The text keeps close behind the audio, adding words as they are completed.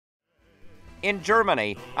In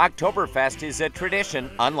Germany, Oktoberfest is a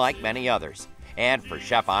tradition unlike many others. And for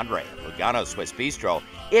Chef Andre at Lugano Swiss Bistro,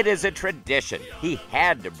 it is a tradition he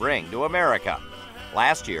had to bring to America.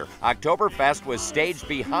 Last year, Oktoberfest was staged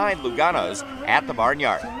behind Lugano's at the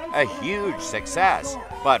Barnyard. A huge success,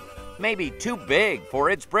 but maybe too big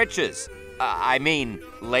for its britches.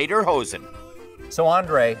 Lederhosen. So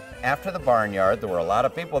Andre, after the Barnyard, there were a lot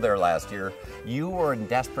of people there last year. You were in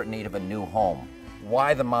desperate need of a new home.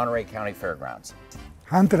 Why the Monterey County Fairgrounds?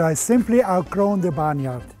 Hunter, I simply outgrown the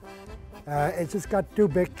Barnyard. It just got too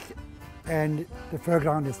big, and the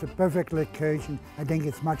Fairground is the perfect location. I think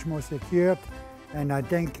it's much more secured, and I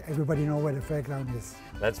think everybody knows where the Fairground is.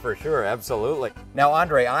 That's for sure, absolutely. Now,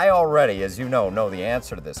 Andre, I already, as you know the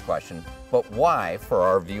answer to this question, but why, for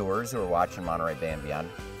our viewers who are watching Monterey Bay and beyond,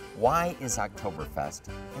 why is Oktoberfest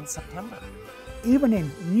in September? Even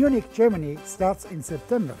in Munich, Germany, it starts in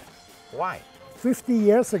September. Why? 50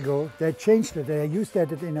 years ago, they changed it. They used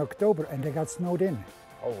it in October, and they got snowed in.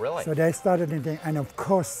 Oh, really? So they started in, and of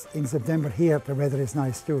course, in September here, the weather is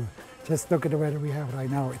nice too. Just look at the weather we have right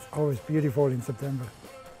now. It's always beautiful in September.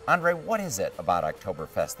 Andre, what is it about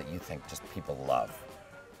Oktoberfest that you think just people love?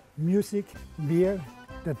 Music, beer,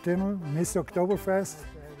 the tunnel, Miss Oktoberfest,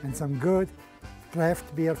 and some good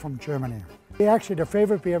craft beer from Germany. Actually, the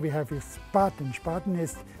favorite beer we have is Spaten. Spaten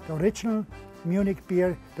is the original Munich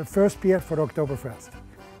beer, the first beer for Oktoberfest.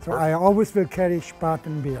 So I always will carry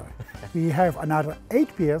Spaten beer. We have another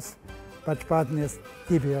 8 beers, but Spaten is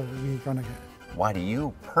the beer we're gonna get. Why do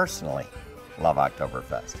you personally love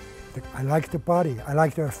Oktoberfest? I like the party, I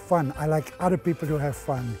like to have fun, I like other people to have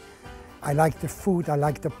fun. I like the food, I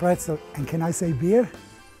like the pretzel, and can I say beer?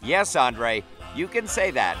 Yes, Andre, you can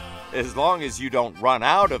say that, as long as you don't run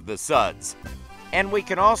out of the suds. And we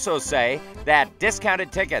can also say that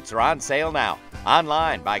discounted tickets are on sale now,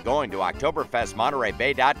 online by going to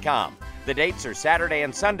OktoberfestMontereyBay.com. The dates are Saturday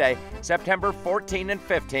and Sunday, September 14 and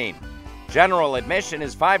 15. General admission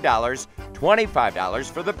is $5, $25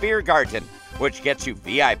 for the beer garden, which gets you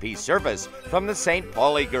VIP service from the St.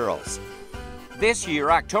 Pauli Girls. This year,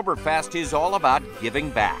 Oktoberfest is all about giving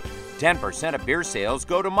back. 10% of beer sales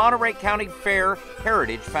go to Monterey County Fair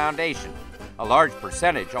Heritage Foundation. A large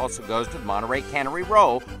percentage also goes to the Monterey Cannery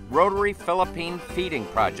Row Rotary Philippine Feeding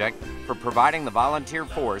Project for providing the volunteer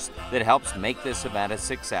force that helps make this event a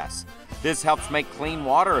success. This helps make clean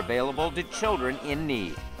water available to children in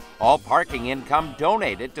need. All parking income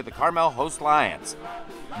donated to the Carmel Host Lions.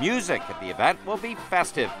 Music at the event will be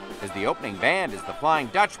festive, as the opening band is the Flying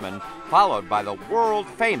Dutchman, followed by the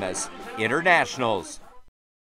world-famous Internationals.